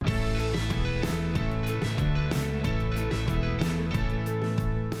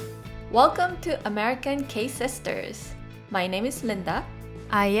Welcome to American K-Sisters. My name is Linda.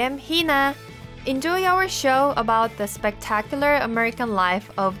 I am Hina. Enjoy our show about the spectacular American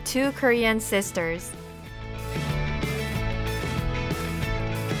life of two Korean sisters.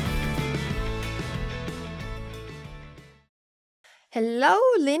 Hello,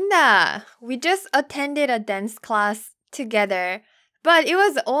 Linda. We just attended a dance class together, but it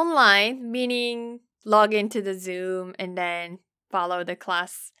was online, meaning log into the Zoom and then follow the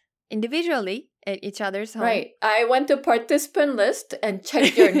class individually at each other's home. Right. I went to participant list and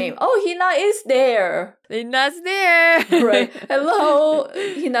checked your name. Oh, Hina is there. Hina's there. Right. Hello,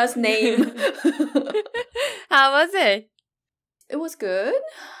 Hina's name. How was it? It was good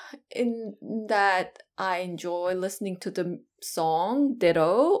in that I enjoy listening to the song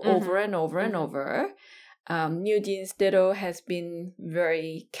Ditto over and over and over. NewJeans Ditto has been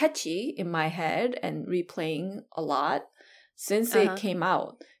very catchy in my head and replaying a lot since it came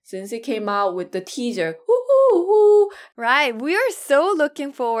out. Since it came out with the teaser. Right. We are so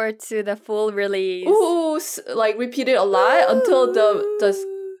looking forward to the full release. Like repeated a lot until the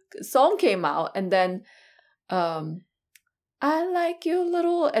song came out. And then I like you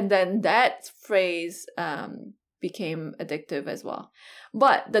little. And then that phrase became addictive as well.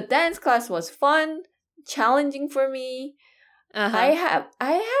 But the dance class was fun, challenging for me. I have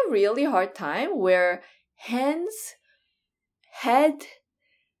really hard time where hands, head,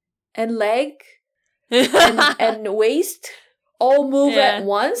 and leg and waist all move at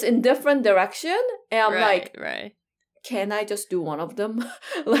once in different direction. And I'm right. Can I just do one of them?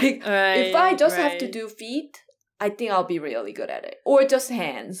 If I just have to do feet, I think I'll be really good at it. Or just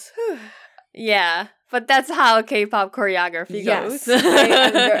hands. Yeah, but that's how K-pop choreography goes.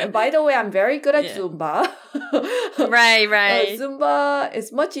 By the way, I'm very good at Zumba. Right. Zumba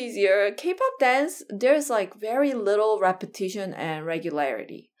is much easier. K-pop dance, there's like very little repetition and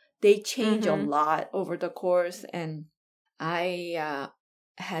regularity. They change a lot over the course, and I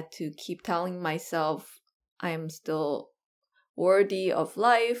had to keep telling myself I am still worthy of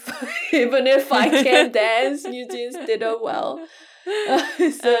life, even if I can't dance. NewJeans did it well.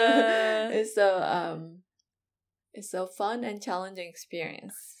 It's a fun and challenging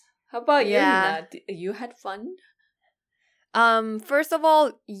experience. How about you, Hina? You had fun? First of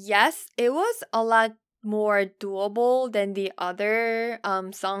all, yes, it was a lot more doable than the other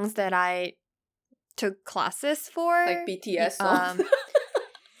songs that I took classes for. Like BTS songs.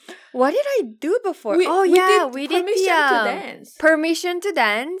 What did I do before? We did Permission to Dance. Permission to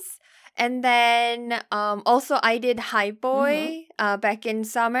Dance. And then also I did High Boy back in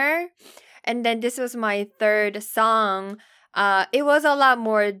summer. And then this was my third song. It was a lot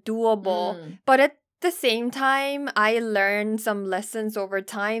more doable. But at the same time, I learned some lessons over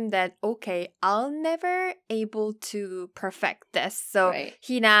time that, okay, I'll never able to perfect this. So,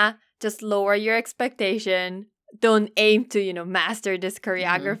 Hina, just lower your expectation. Don't aim to, master this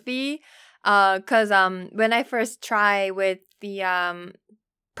choreography. Because when I first try with the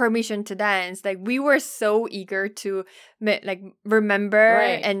Permission to Dance, like we were so eager to remember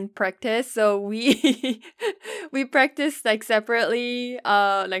and practice, so we we practiced like separately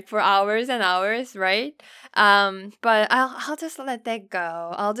for hours and hours, right? But I'll just let that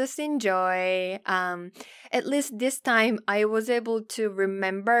go. I'll just enjoy. At least this time I was able to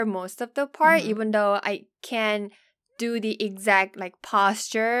remember most of the part, even though I can't do the exact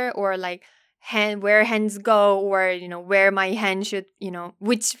posture or hand where hands go, or where my hand should,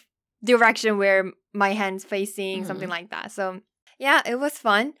 which direction where my hands facing, something like that. So yeah, it was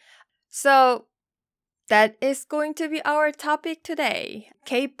fun. So that is going to be our topic today,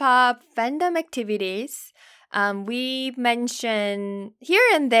 K-pop fandom activities. We mentioned here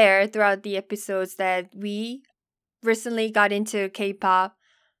and there throughout the episodes that we recently got into K-pop.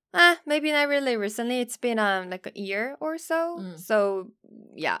 Maybe not really recently. It's been a year or so. So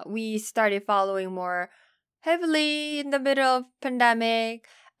yeah, we started following more heavily in the middle of pandemic.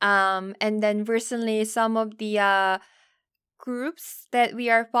 And then recently some of the groups that we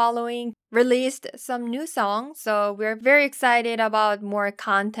are following released some new songs. So we're very excited about more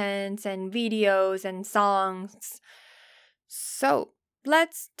contents and videos and songs. So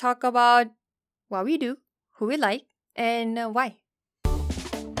let's talk about what we do, who we like, and why.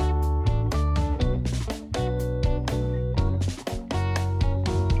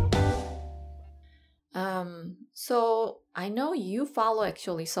 So I know you follow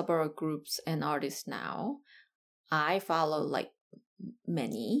actually several groups and artists now. I follow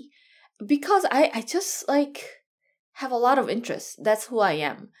many because I just have a lot of interest. That's who I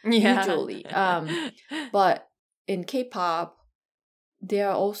am usually. But in K-pop, there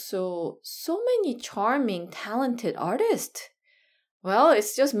are also so many charming, talented artists. Well,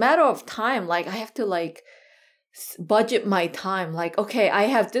 it's just matter of time. Like, I have to like budget my time. Like, okay, I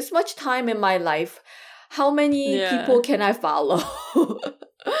have this much time in my life. How many people can I follow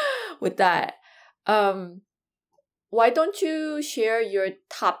with that? Why don't you share your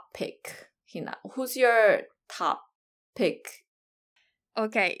top pick, Hina? Who's your top pick?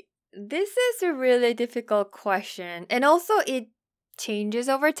 Okay, this is a really difficult question. And also it changes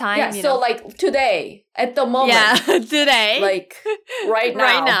over time, Yeah, you so know. like today, at the moment. Yeah, today. Like right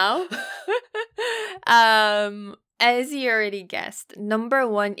now. As you already guessed, number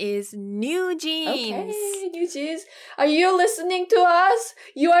 1 is NewJeans. Okay, NewJeans. Are you listening to us?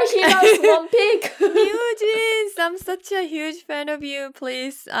 You are Hina's one pick. NewJeans, I'm such a huge fan of you.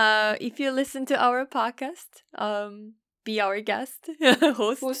 Please, if you listen to our podcast, be our guest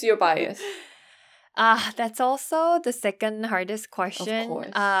host. Who's your bias? That's also the second hardest question.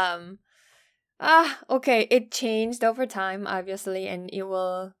 Of course. Okay, it changed over time, obviously, and it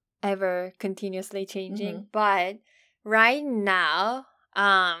will ever continuously changing. Mm-hmm. But right now,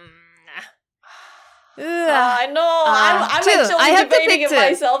 I know. I'm actually debating it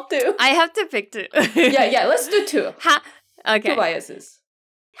myself too. I have to pick 2. yeah. Let's do 2. Okay. 2 biases.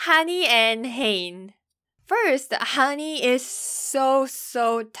 Hani and Hain. First, Hani is so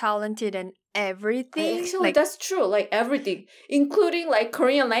talented and everything. Actually, like, that's true. Like everything, including like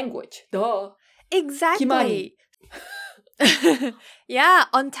Korean language. Duh. Exactly. Yeah,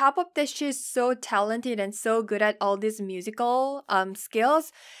 on top of that, she's so talented and so good at all these musical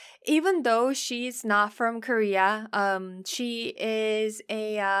skills. Even though she's not from Korea, she's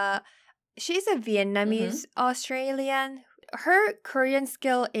a Vietnamese Australian. Her Korean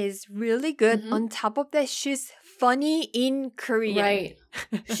skill is really good. On top of that, she's funny in Korean. Right.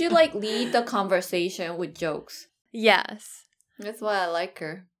 She like lead the conversation with jokes. Yes. That's why I like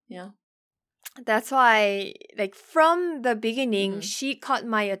her. Yeah. That's why, like, from the beginning, she caught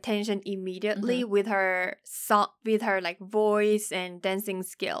my attention immediately with her song, with her like voice and dancing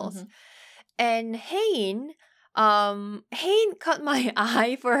skills. And Hain caught my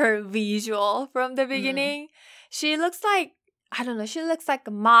eye for her visual from the beginning. She looks like, I don't know, she looks like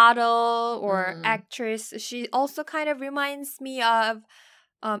a model or actress. She also kind of reminds me of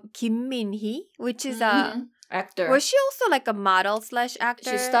Kim Min-hee, which is a actor. Was she also like a model /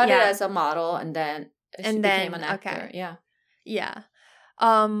 actor? She started as a model and then she became an actor. Okay. Yeah. Yeah.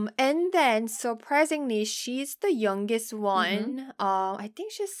 And then surprisingly, she's the youngest one. I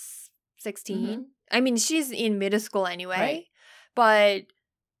think she's 16. I mean, she's in middle school anyway. Right. But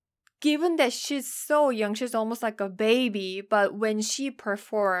given that she's so young, she's almost like a baby. But when she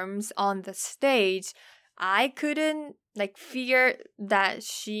performs on the stage, I couldn't like figure that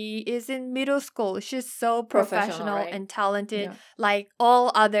she is in middle school. She's so professional right? and talented, like all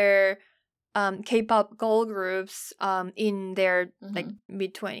other K-pop girl groups in their like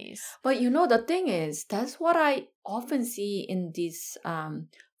mid-20s. But you know, the thing is, that's what I often see in these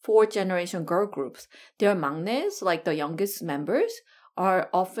 4th generation girl groups. Their maknaes, like the youngest members, are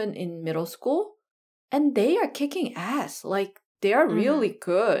often in middle school and they are kicking ass. Like they are really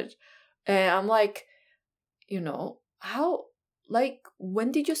good. And I'm like, you know, how, like,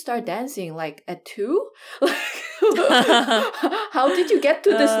 when did you start dancing? Like at 2? Like, how did you get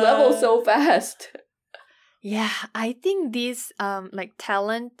to this level so fast? Yeah, I think these like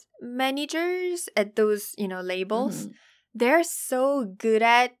talent managers at those, you know, labels, they're so good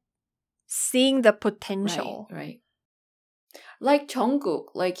at seeing the potential. Right. Like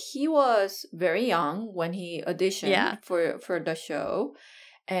Jungkook, like he was very young when he auditioned for the show.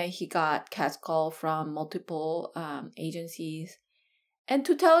 And he got catcalled from multiple agencies. And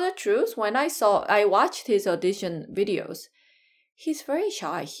to tell the truth, when I watched his audition videos, he's very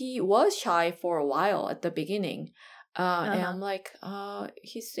shy. He was shy for a while at the beginning. And I'm like,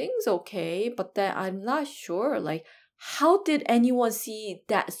 he sings okay, but then I'm not sure. Like, how did anyone see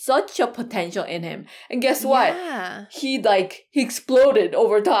that such a potential in him? And guess what? He exploded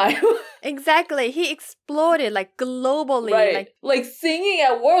over time. Exactly. He exploded like globally. Right. Like singing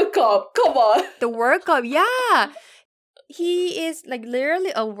at World Cup. Come on. The World Cup, yeah. He is like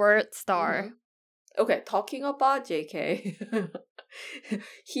literally a world star. Okay, talking about JK.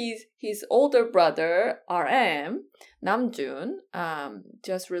 His older brother, RM, Namjoon,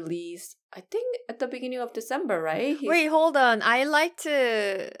 just released, I think at the beginning of December, right? Wait, hold on. I like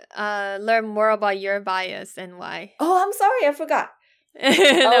to learn more about your bias and why. Oh, I'm sorry, I forgot.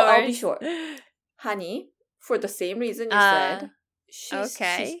 I'll be short. Hani, for the same reason you said. She's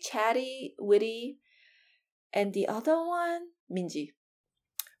chatty, witty. And the other one, Minji.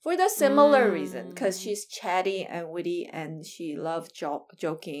 for the similar reason, because she's chatty and witty, and she loves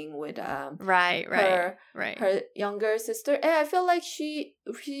joking with her younger sister, and I feel like she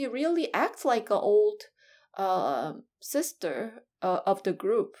really acts like an old sister of the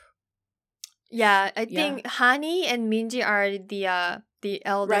group. Yeah, I think Hani and Minji are the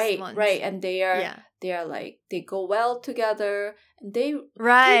eldest ones. Right, and they are like, they go well together, and they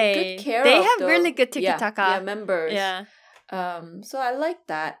take good care they of have really good tiki-taka members. Yeah. So I like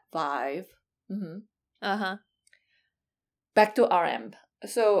that vibe. Uh-huh. Back to RM.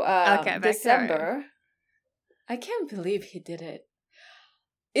 So back December, I can't believe he did it.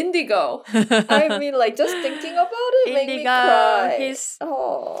 Indigo. I mean, like, just thinking about it made me cry. He's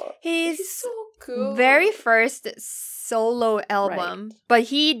so cool. Very first solo album, but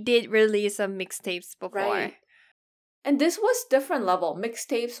he did release some mixtapes before. Right. And this was different level.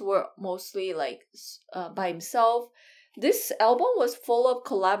 Mixtapes were mostly like by himself. This album was full of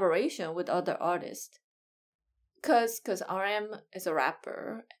collaboration with other artists. Cause RM is a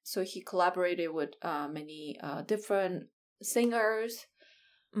rapper, so he collaborated with many different singers.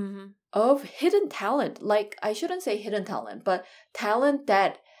 Of hidden talent. Like, I shouldn't say hidden talent, but talent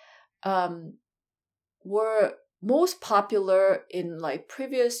that were most popular in like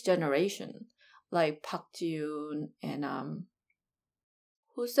previous generation, like Park Ji-yoon and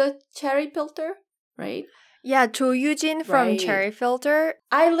who's the Cherry Filter, right? Yeah, Cho Yoo-jin from Cherry Filter.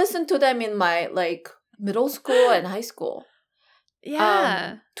 I listened to them in my like middle school and high school.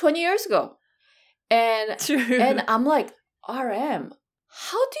 20 years ago. And and I'm like, RM,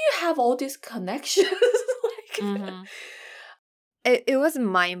 how do you have all these connections? It was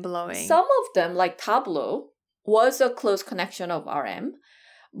mind-blowing. Some of them, like Tableau, was a close connection of RM.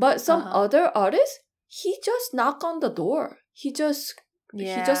 But some other artists, he just knocked on the door. He just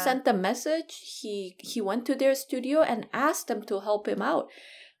sent the message. He went to their studio and asked them to help him out.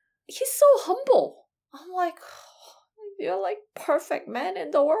 He's so humble. I'm like, you're like perfect man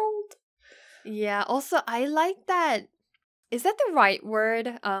in the world. Yeah, also I like that. Is that the right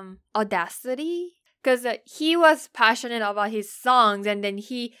word? Audacity? Because he was passionate about his songs, and then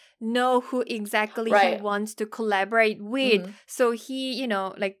he know who exactly he wants to collaborate with. So he,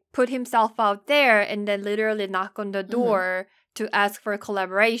 like put himself out there and then literally knock on the door to ask for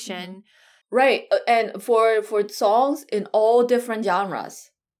collaboration. Right, and for songs in all different genres.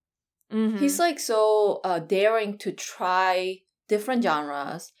 He's like so daring to try different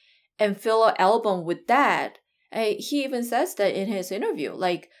genres and fill an album with that. He even says that in his interview,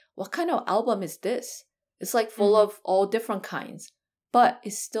 like, what kind of album is this? It's like full of all different kinds, but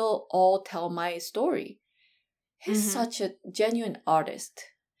it's still all tell my story. He's such a genuine artist.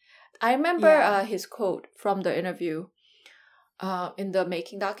 I remember his quote from the interview in the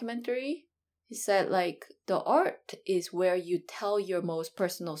Making documentary. He said, like, the art is where you tell your most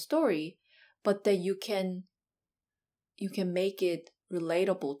personal story, but then you can make it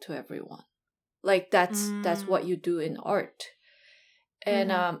relatable to everyone. Like, that's what you do in art.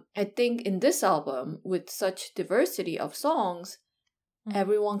 And I think in this album, with such diversity of songs,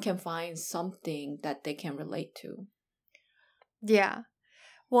 everyone can find something that they can relate to. Yeah.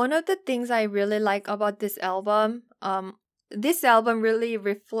 One of the things I really like about this album really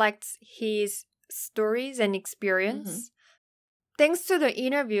reflects his stories and experience. Thanks to the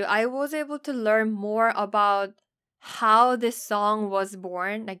interview, I was able to learn more about how this song was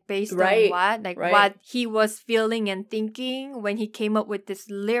born, like based on what, what he was feeling and thinking when he came up with this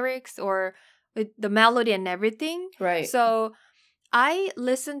lyrics or with the melody and everything. Right. So I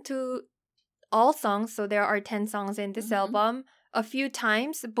listened to all songs, so there are 10 songs in this album, a few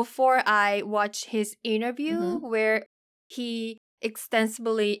times before I watched his interview where he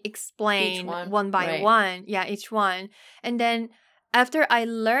extensively explained one by one. Yeah, each one. And then after I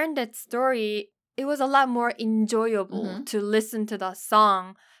learned that story, it was a lot more enjoyable to listen to the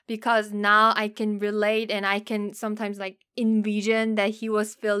song because now I can relate and I can sometimes like envision that he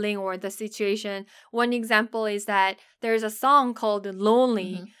was feeling or the situation. One example is that there's a song called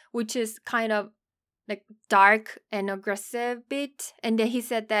Lonely, which is kind of like dark and aggressive bit. And then he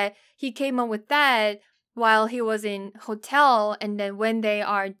said that he came up with that while he was in hotel, and then when they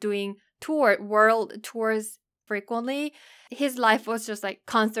are doing world tours frequently, his life was just like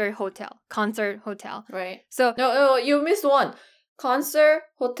concert, hotel. Right. So no, you missed one. Concert,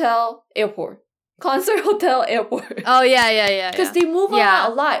 hotel, airport. Concert, hotel, airport. Oh yeah. Because they move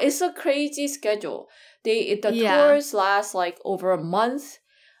around a lot. It's a crazy schedule. The tours last like over a month.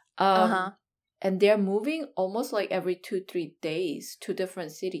 And they're moving almost like every 2-3 days to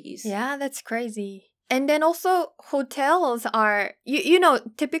different cities. Yeah, that's crazy. And then also hotels are,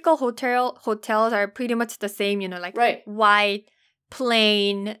 typical hotels are pretty much the same, like white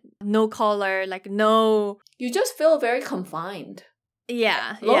plain, no color, like no. You just feel very confined.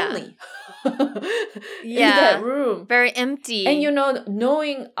 Yeah. Lonely. Yeah. In that room. Very empty. And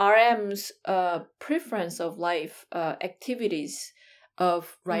knowing RM's preference of life, activities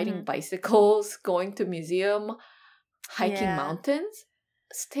of riding bicycles, going to museum, hiking mountains,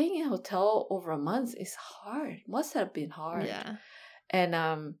 staying in a hotel over a month is hard. Must have been hard. Yeah.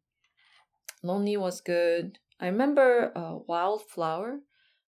 And Lonely was good. I remember Wildflower.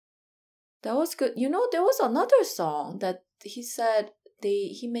 That was good. There was another song that he said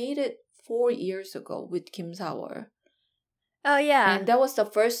he made it 4 years ago with Kim Sawol. Oh, yeah. And that was the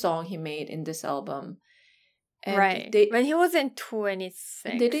first song he made in this album. And right. When he was in 26.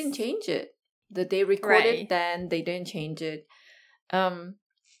 They didn't change it. They recorded then, they didn't change it.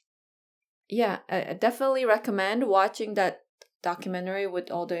 Yeah, I definitely recommend watching that documentary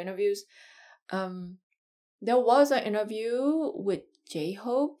with all the interviews. There was an interview with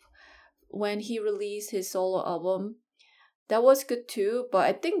J-Hope when he released his solo album. That was good too, but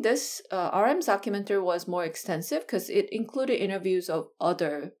I think this RM's documentary was more extensive because it included interviews of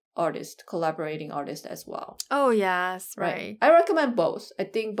other artists, collaborating artists as well. Oh, yes, right. I recommend both. I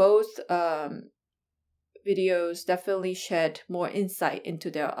think both videos definitely shed more insight into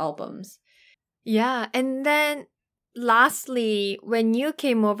their albums. Yeah, and then lastly, when you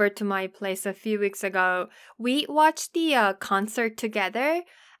came over to my place a few weeks ago, we watched the concert together.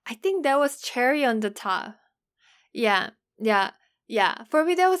 I think that was cherry on the top. Yeah. For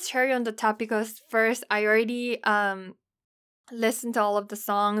me, that was cherry on the top because first I already listened to all of the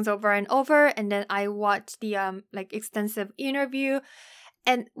songs over and over, and then I watched the extensive interview.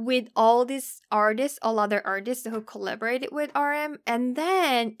 And with all these artists, all other artists who collaborated with RM, and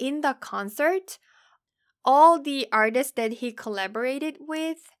then in the concert, all the artists that he collaborated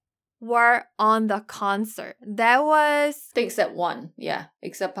with were on the concert. That was... Except one, yeah.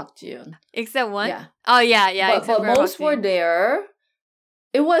 Except Park Ji-yoon. Except one? Yeah. Oh, yeah. But most were there.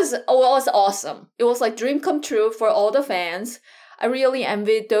 It was awesome. It was like dream come true for all the fans. I really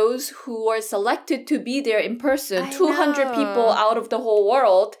envied those who were selected to be there in person. 200 people out of the whole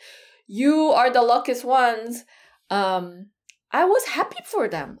world. You are the luckiest ones. I was happy for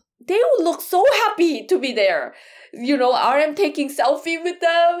them. They would look so happy to be there. RM taking selfie with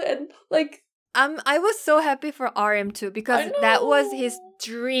them and like... I was so happy for RM too because that was his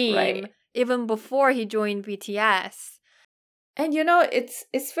dream even before he joined BTS. And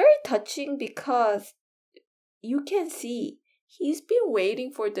it's very touching because you can see he's been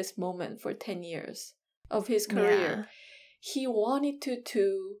waiting for this moment for 10 years of his career. Yeah. He wanted to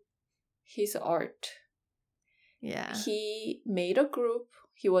do his art. Yeah. He made a group.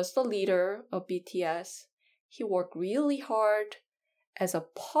 He was the leader of BTS. He worked really hard as a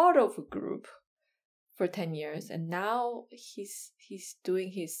part of a group for 10 years. And now he's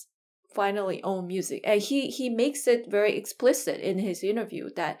doing his finally own music. And he makes it very explicit in his interview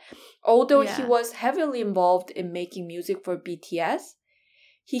that although he was heavily involved in making music for BTS,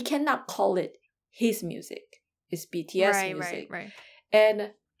 he cannot call it his music. It's BTS music. Right.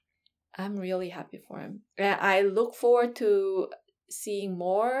 And I'm really happy for him. And I look forward to seeing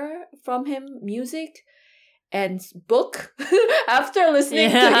more from him, music and book. After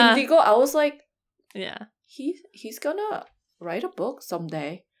listening to Indigo, I was like, he's gonna write a book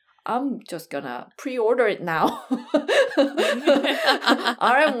someday. I'm just gonna pre-order it now.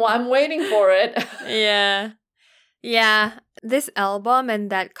 I'm waiting for it. Yeah. This album and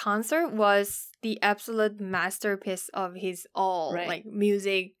that concert was the absolute masterpiece of his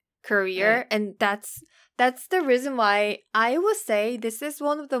music career, and that's the reason why I would say this is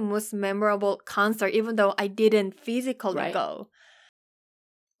one of the most memorable concerts, even though I didn't physically go.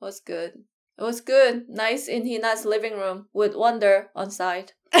 It was good. Nice in Hina's living room with Wonder on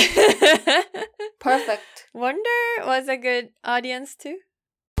side. Perfect. Wonder was a good audience too.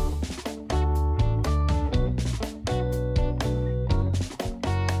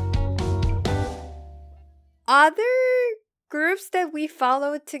 Other groups that we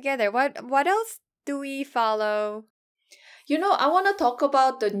followed together. What else do we follow? I want to talk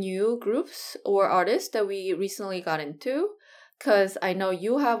about the new groups or artists that we recently got into, because I know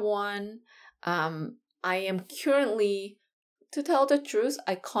you have one. I am currently, to tell the truth,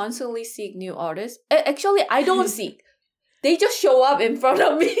 I constantly seek new artists. Actually, I don't seek. They just show up in front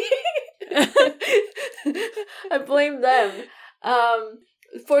of me. I blame them.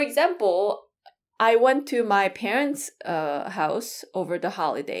 For example, I went to my parents' house over the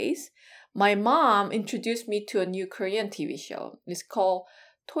holidays. My mom introduced me to a new Korean TV show. It's called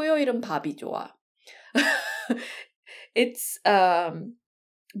토요일은 밥이 좋아. It's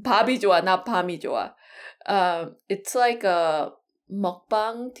밥이 좋아, not 밤이 좋아. It's like a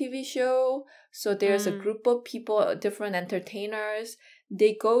mukbang TV show. So there's a group of people, different entertainers.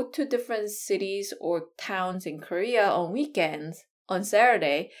 They go to different cities or towns in Korea on weekends, on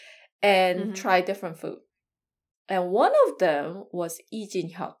Saturday, and try different food. And one of them was Lee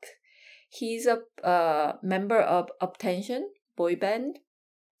Jin-hyuk. He's a member of Uptension boy band.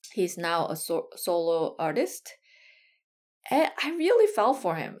 He's now a solo artist. And I really fell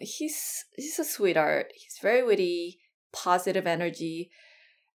for him. He's a sweetheart. He's very witty, positive energy.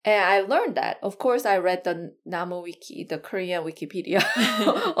 And I learned that. Of course, I read the Namu Wiki, the Korean Wikipedia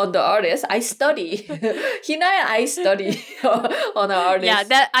on the artist. I study. Hina and I study on our artist.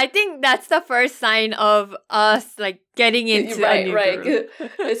 Yeah, I think that's the first sign of us like getting into a new group.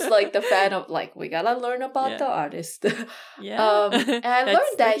 It's like the fan of like, we gotta learn about the artist. Yeah. And I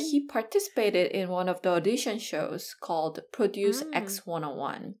learned that he participated in one of the audition shows called Produce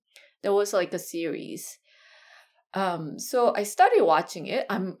X101. There was like a series. So I started watching it.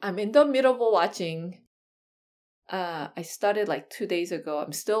 I'm in the middle of watching. I started like 2 days ago.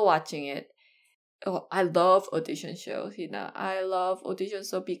 I'm still watching it. Oh, I love audition shows. I love audition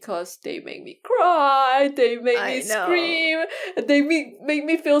shows because they make me cry. They make me scream. They make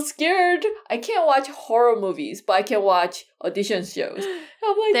me feel scared. I can't watch horror movies, but I can watch audition shows.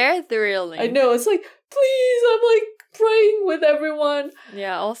 I'm like, they're thrilling. I know. It's like, please. I'm like praying with everyone.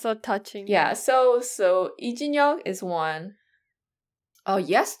 Yeah, also touching. Yeah, so Lee Jin-hyuk is one. Oh,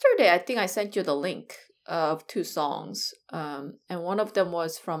 yesterday I think I sent you the link of 2 songs. And one of them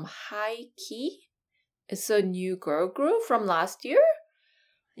was from High Key. It's a new girl group from last year.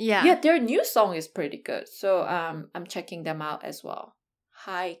 Yeah, their new song is pretty good. So I'm checking them out as well.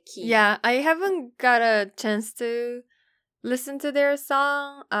 High Key. Yeah, I haven't got a chance to listen to their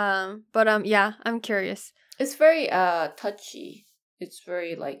song. But yeah, I'm curious. It's very touchy. It's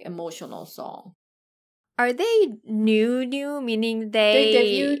very like emotional song. Are they new, meaning they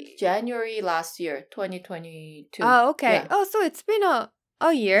debuted January last year, 2022. Oh, okay. Yeah. Oh, so it's been a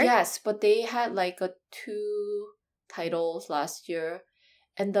year? Yes, but they had like 2 titles last year.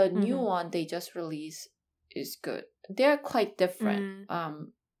 And the new one they just released is good. They're quite different.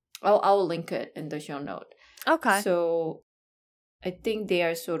 I'll link it in the show note. Okay. So I think they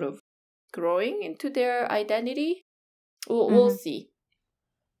are sort of growing into their identity. We'll see.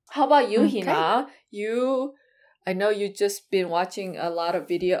 How about you, Hina? I know you've just been watching a lot of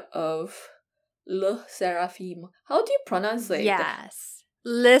video of SSERAFIM. How do you pronounce it? Yes.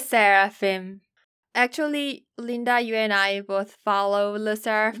 SSERAFIM. Actually, Linda, you and I both follow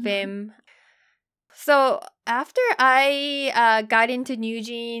SSERAFIM. So after I got into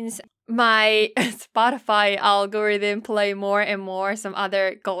NewJeans, my Spotify algorithm play more and more some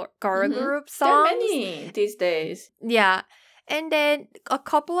other girl group songs. There are many these days. Yeah. And then a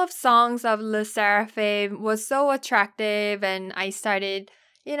couple of songs of SSERAFIM was so attractive, and I started,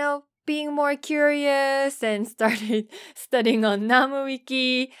 being more curious and started studying on Namu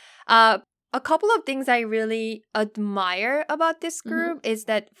Wiki. A couple of things I really admire about this group is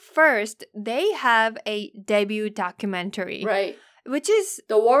that first, they have a debut documentary. Right. Which is...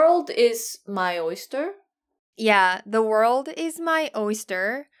 The World is My Oyster? Yeah, The World is My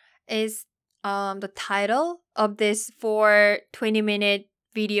Oyster is the title of this 20-minute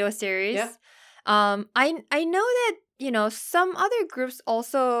video series. Yeah. I know that, some other groups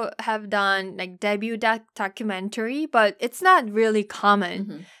also have done like debut documentary, but it's not really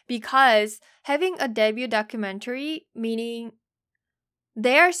common because having a debut documentary, meaning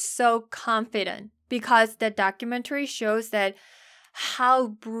they are so confident because the documentary shows that how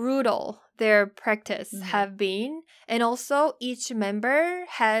brutal their practice have been. And also each member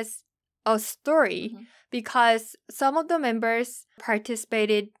has a story because some of the members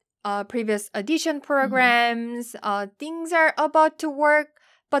participated previous audition programs. Things are about to work,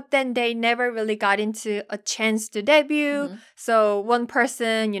 but then they never really got into a chance to debut. So one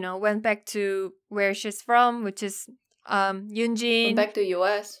person, went back to where she's from, which is Yoonjin. Went back to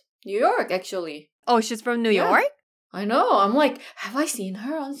US. New York, actually. Oh, she's from New York? I know. I'm like, have I seen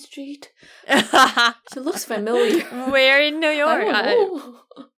her on the street? She looks familiar. Where in New York? I don't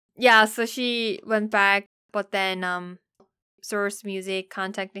know. Yeah, so she went back, but then Source Music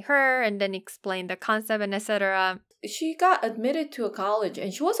contacted her and then explained the concept and etc. She got admitted to a college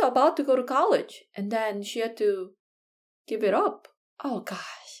and she was about to go to college and then she had to give it up. Oh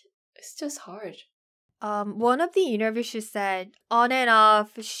gosh, it's just hard. One of the interviews she said on and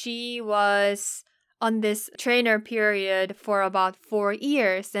off she was on this trainer period for about 4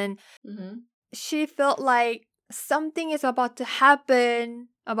 years and she felt like something is about to happen,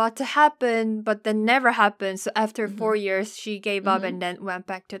 but then never happened. So after 4 years, she gave up and then went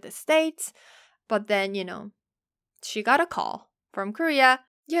back to the States. But then, she got a call from Korea.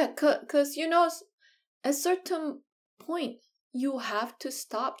 Yeah, because at a certain point, you have to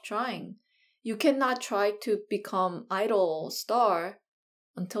stop trying. You cannot try to become idol star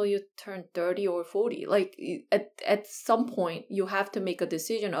until you turn 30 or 40. Like, at some point, you have to make a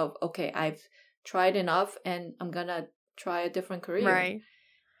decision of, okay, I've tried enough and I'm gonna try a different career. Right.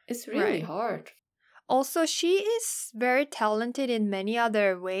 It's really hard. Also, she is very talented in many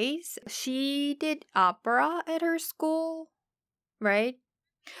other ways. She did opera at her school, right?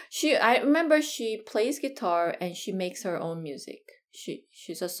 I remember she plays guitar and she makes her own music.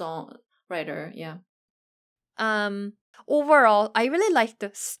 She's a songwriter, yeah. Overall, I really like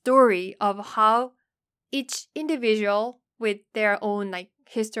the story of how each individual with their own like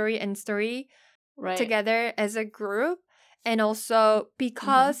history and story together as a group. And also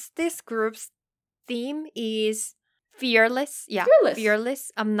because this group's theme is fearless. Yeah.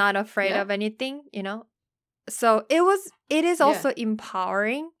 Fearless. I'm not afraid of anything, So it is also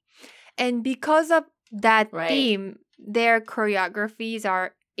empowering. And because of that theme, their choreographies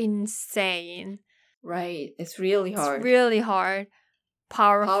are insane. Right. It's really hard. It's really hard.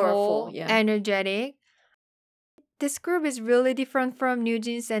 Powerful, energetic. This group is really different from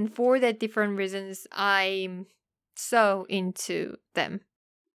NewJeans, and for that different reasons, I'm so into them.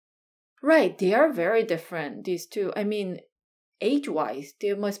 Right. They are very different, these two. I mean, age-wise,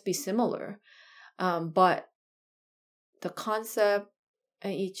 they must be similar. But the concept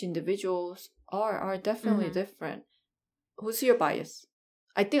and each individuals are definitely different. Who's your bias?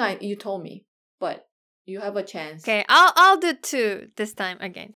 I think you told me, but you have a chance. Okay, I'll do 2 this time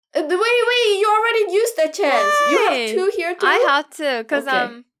again. Wait! You already used that chance. You have 2 here too. I have to, cause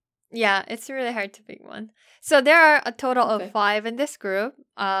yeah, it's really hard to pick one. So there are a total of 5 in this group.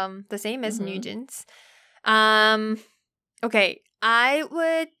 The same as NewJeans. Okay, I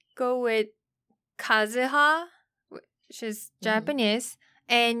would go with Kazuha. She's Japanese,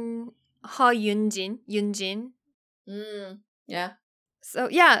 and Yunjin. Yeah. So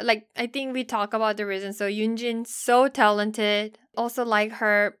yeah, like I think we talk about the reason. So Yunjin's so talented. Also like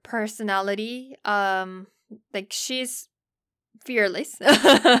her personality. Like she's fearless,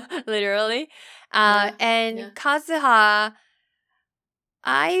 literally. And Kazuha,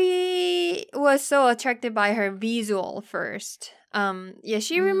 I was so attracted by her visual first.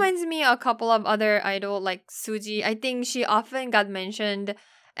 She reminds me a couple of other idol like Suji. I think she often got mentioned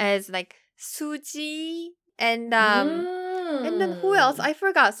as like Suji and then who else? I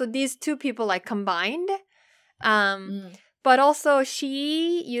forgot. So these 2 people like combined. But also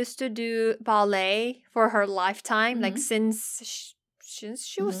she used to do ballet for her lifetime, like since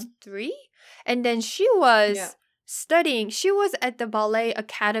she was 3, and then she was studying. She was at the ballet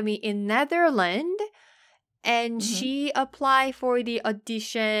academy in Netherlands. And she applied for the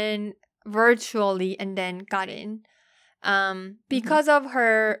audition virtually and then got in. Because of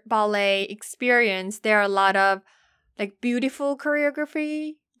her ballet experience, there are a lot of like beautiful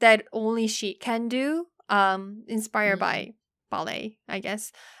choreography that only she can do, inspired by ballet, I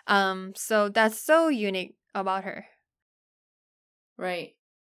guess. So that's so unique about her. Right.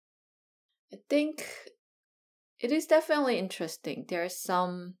 I think it is definitely interesting. There are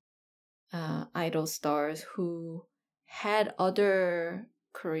some idol stars who had other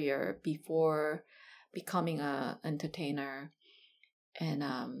career before becoming a entertainer, and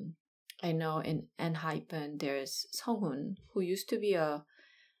I know in Enhypen there's Sunghoon who used to be a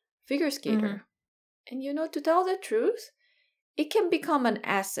figure skater, and to tell the truth, it can become an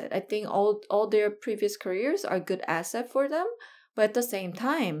asset. I think all their previous careers are good asset for them, but at the same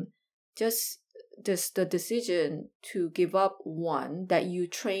time, just the decision to give up one that you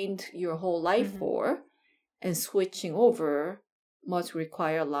trained your whole life for and switching over must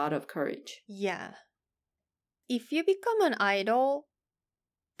require a lot of courage. Yeah. If you become an idol,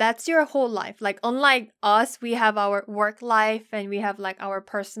 that's your whole life. Like unlike us, we have our work life and we have like our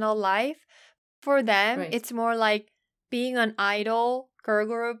personal life. For them, it's more like being an idol, girl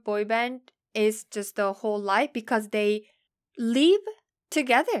group, boy band is just the whole life because they live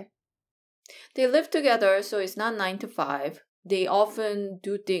together. They live together, so it's not 9 to 5. They often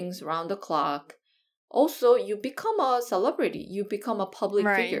do things round the clock. Also, you become a celebrity. You become a public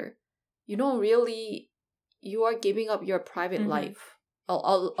figure. You don't really... You are giving up your private life.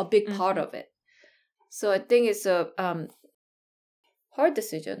 A big part of it. So I think it's a hard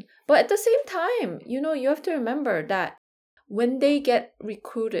decision. But at the same time, you have to remember that when they get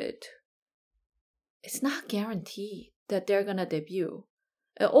recruited, it's not guaranteed that they're going to debut.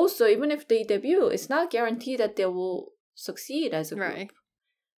 And also, even if they debut, it's not guaranteed that they will succeed as a group. Right.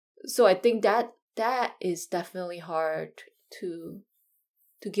 So I think that is definitely hard to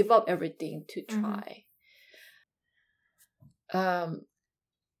give up everything to try.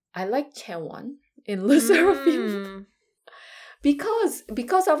 I like Chaewon in Le Sserafim because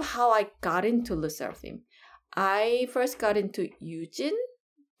of how I got into Le Sserafim. I first got into Yujin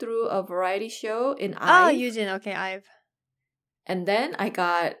through a variety show in IVE. Eugene. Okay, I've. And then I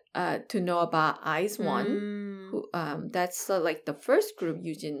got to know about IZ*ONE, who that's like the first group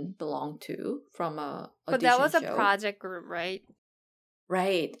Yujin belonged to from a audition But that was show. a project group, right?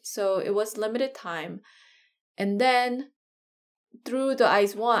 Right. So it was limited time. And then through the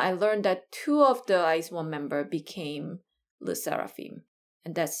IZ*ONE, I learned that two of the IZ*ONE member became Le Sserafim.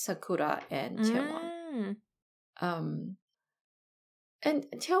 And that's Sakura and Chaewon. And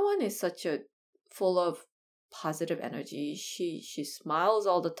Chaewon is such a full of positive energy. She smiles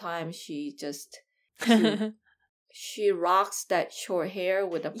all the time. She rocks that short hair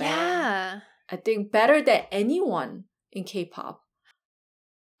with a bang. Yeah. I think better than anyone in K-pop.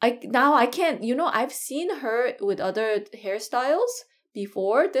 I can't, I've seen her with other hairstyles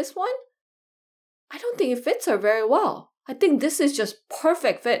before this one. I don't think it fits her very well. I think this is just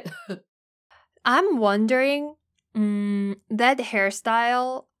perfect fit. I'm wondering, that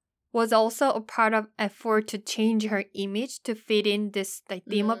hairstyle was also a part of effort to change her image to fit in this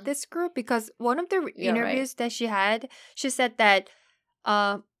theme of this group, because one of the interviews that she had, she said that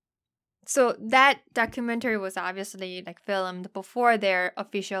so that documentary was obviously filmed before their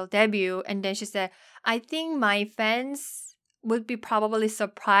official debut, and then she said, I think my fans would be probably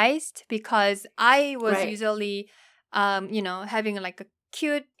surprised because I was usually having a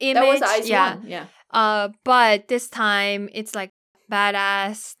cute image. That was IZ*ONE, yeah. But this time it's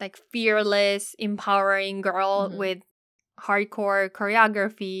badass, fearless, empowering girl with hardcore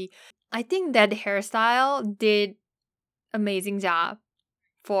choreography. I think that hairstyle did amazing job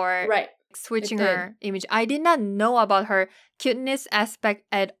for switching her image. I did not know about her cuteness aspect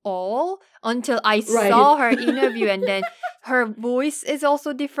at all until I saw her interview, and then her voice is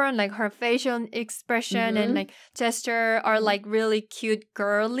also different, her facial expression and gesture are really cute,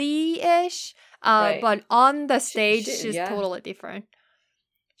 girly-ish. But on the stage, she's totally different.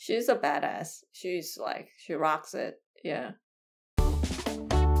 She's a badass. She's she rocks it. Yeah.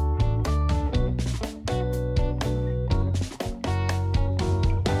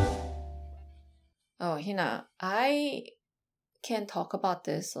 Oh, Hina, I can talk about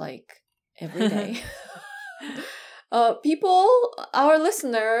this every day. People, our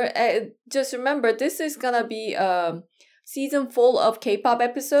listener, just remember this is gonna be a season full of K-pop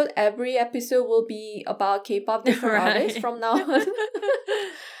episode. Every episode will be about K-pop different artists from now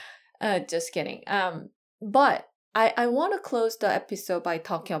on. Just kidding. But I want to close the episode by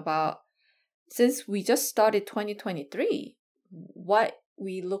talking about, since we just started 2023, what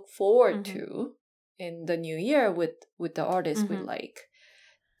we look forward to in the new year with the artists we like.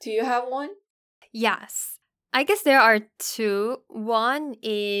 Do you have one? Yes. I guess there are two. One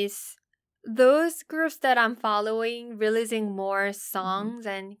is those groups that I'm following releasing more songs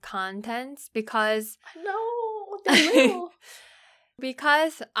and contents because... No, they will.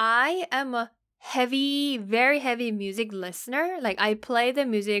 Because I am a very heavy music listener. I play the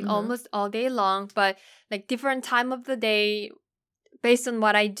music almost all day long, but different time of the day, based on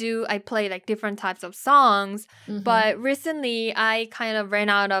what I do, I play different types of songs. But recently, I kind of ran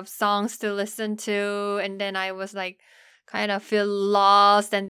out of songs to listen to, and then I was kind of feel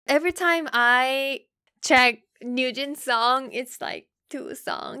lost. And every time I check NewJeans song, it's 2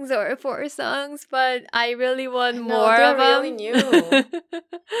 songs or 4 songs, but I really want more of them. They're really new.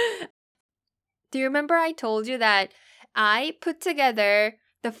 Do you remember I told you that I put together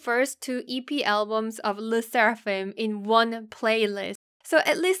the first 2 EP albums of Le Sserafim in one playlist? So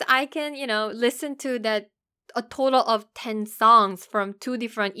at least I can, listen to a total of 10 songs from 2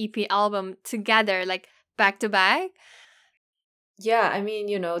 different EP albums together, back to back. Yeah, I mean,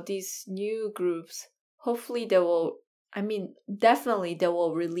 these new groups, hopefully definitely they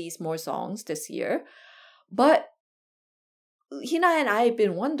will release more songs this year. But Hina and I have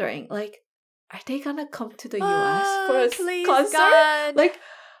been wondering, are they gonna come to the US for a concert? God.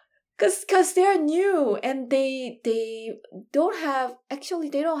 Because they're new and they don't have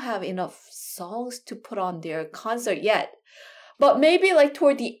enough songs to put on their concert yet. But maybe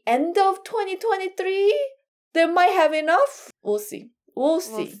toward the end of 2023, they might have enough. We'll see. We'll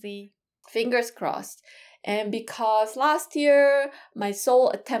see. Fingers crossed. And because last year, my sole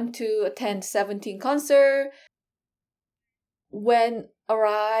attempt to attend 17 concert went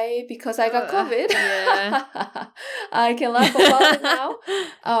awry because I got COVID. Yeah. I can laugh about it now.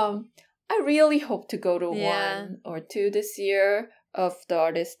 I really hope to go to 1 or 2 this year of the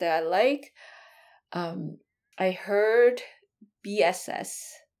artists that I like. I heard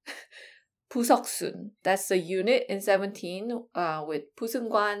BSS 부석순. That's the unit in 17 with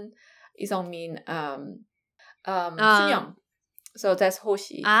부승관, 이성민, 순영. So that's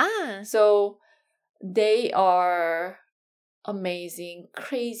Hoshi. So they are amazing,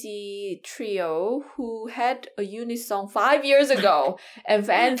 crazy trio who had a unit song 5 years ago, and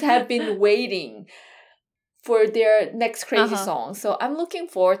fans have been waiting for their next crazy song. So I'm looking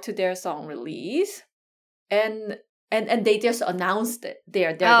forward to their song release, and they just announced it.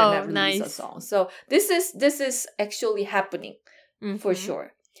 They're gonna release a song. So this is actually happening for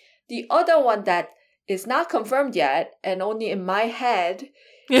sure. The other one that is not confirmed yet and only in my head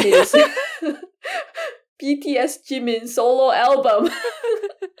is BTS Jimin solo album.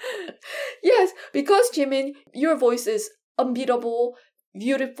 Yes, because Jimin, your voice is unbeatable,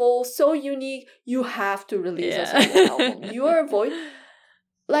 beautiful, so unique. You have to release a solo album. Your voice,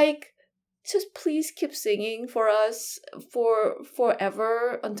 like, just please keep singing for us for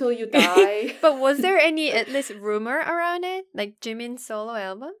forever until you die. But was there any at least rumor around it, like Jimin's solo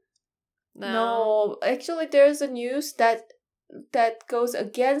album? No, actually, there's a news that goes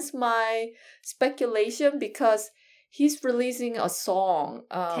against my speculation because he's releasing a song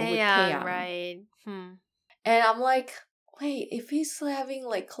with Taeyang. Right. And I'm like, wait, if he's having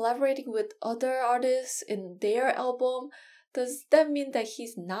like collaborating with other artists in their album, does that mean that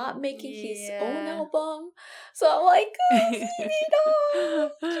he's not making his own album? So I'm like,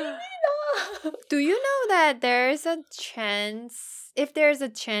 Jimina! Do you know that there's a chance, if there's a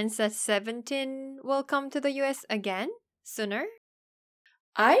chance that 17 will come to the US again sooner?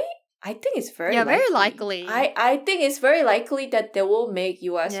 I think it's very likely. very likely. I think it's very likely that they will make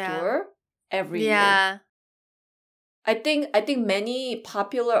US tour every year. I think many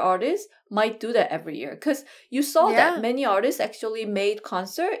popular artists might do that every year because you saw that many artists actually made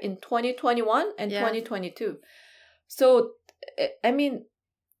concert in 2021 and 2022. So, I mean,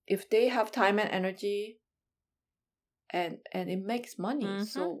 if they have time and energy and it makes money,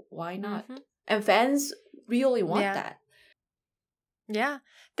 so why not? And fans really want that. Yeah.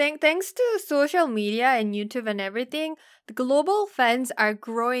 Thanks to social media and YouTube and everything, the global fans are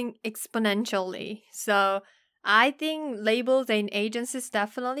growing exponentially. So I think labels and agencies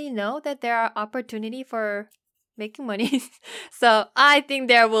definitely know that there are opportunity for making money. So I think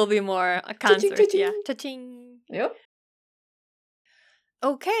there will be more concerts. Cha-ching. Cha-ching. Yep.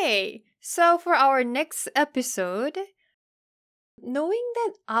 Okay. So for our next episode, knowing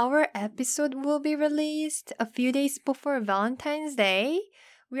that our episode will be released a few days before Valentine's Day,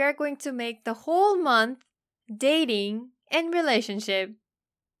 we are going to make the whole month dating and relationship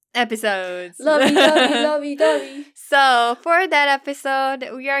episodes. Lovey-dovey. So for that episode,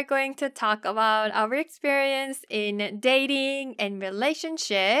 we are going to talk about our experience in dating and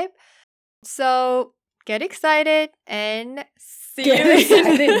relationship. So get excited and see you.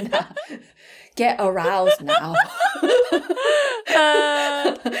 Excited now. Get aroused now.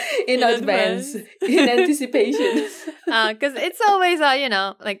 In advance. In anticipation. Because it's always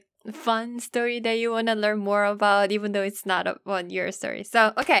a, like fun story that you want to learn more about, even though it's not your story.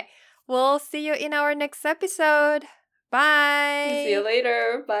 So, okay. We'll see you in our next episode. Bye. See you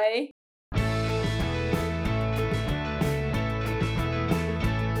later. Bye.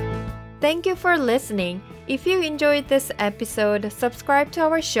 Thank you for listening. If you enjoyed this episode, subscribe to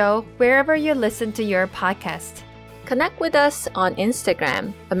our show wherever you listen to your podcast. Connect with us on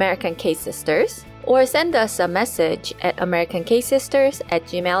Instagram, American K-Sisters, or send us a message at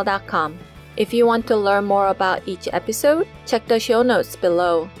americanksisters@gmail.com. If you want to learn more about each episode, check the show notes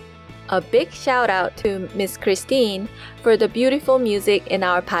below. A big shout out to Miss Christine for the beautiful music in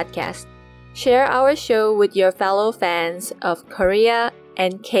our podcast. Share our show with your fellow fans of Korea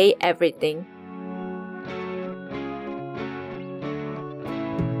and K everything.